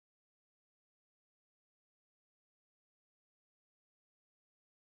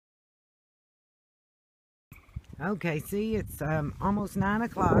Okay, see, it's almost 9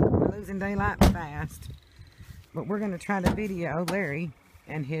 o'clock. We're losing daylight fast. But we're going to try to video Larry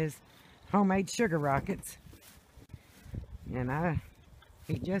and his homemade sugar rockets. And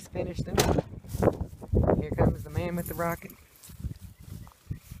he just finished them. Here comes the man with the rocket.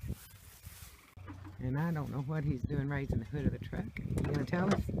 And I don't know what he's doing raising the hood of the truck. You going to tell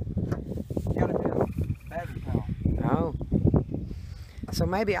us? You gotta do a battery power. Oh. So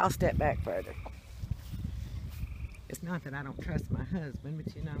maybe I'll step back further. It's not that I don't trust my husband,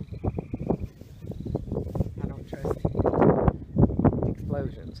 but you know, I don't trust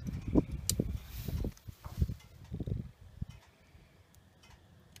explosions.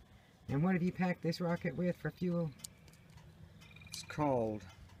 And what have you packed this rocket with for fuel? It's called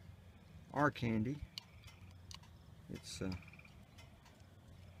R-Candy. It's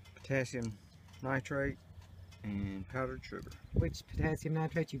potassium nitrate and powdered sugar. Which potassium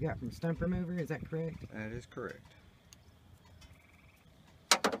nitrate you got from stump remover, is that correct? That is correct.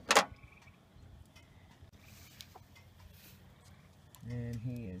 And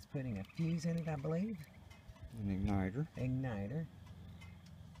he is putting a fuse in it, I believe. An igniter. Igniter.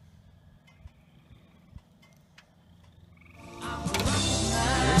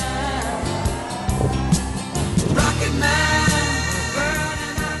 Rocket Man,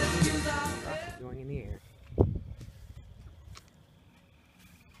 burning out the fuse. Rocket going in the air.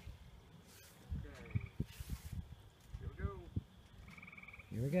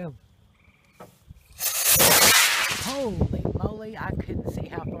 Here we go. Holy moly, I couldn't see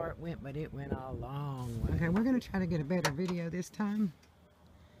how far it went, but it went a long way. Okay, we're going to try to get a better video this time.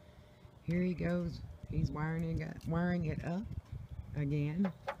 Here he goes. He's wiring it up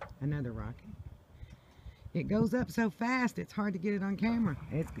again. Another rocket. It goes up so fast, it's hard to get it on camera.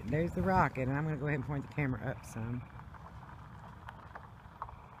 There's the rocket, and I'm going to go ahead and point the camera up some.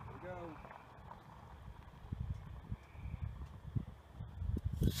 Here we go.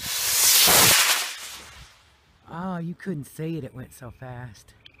 Oh, you couldn't see it. It went so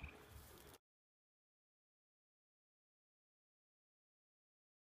fast.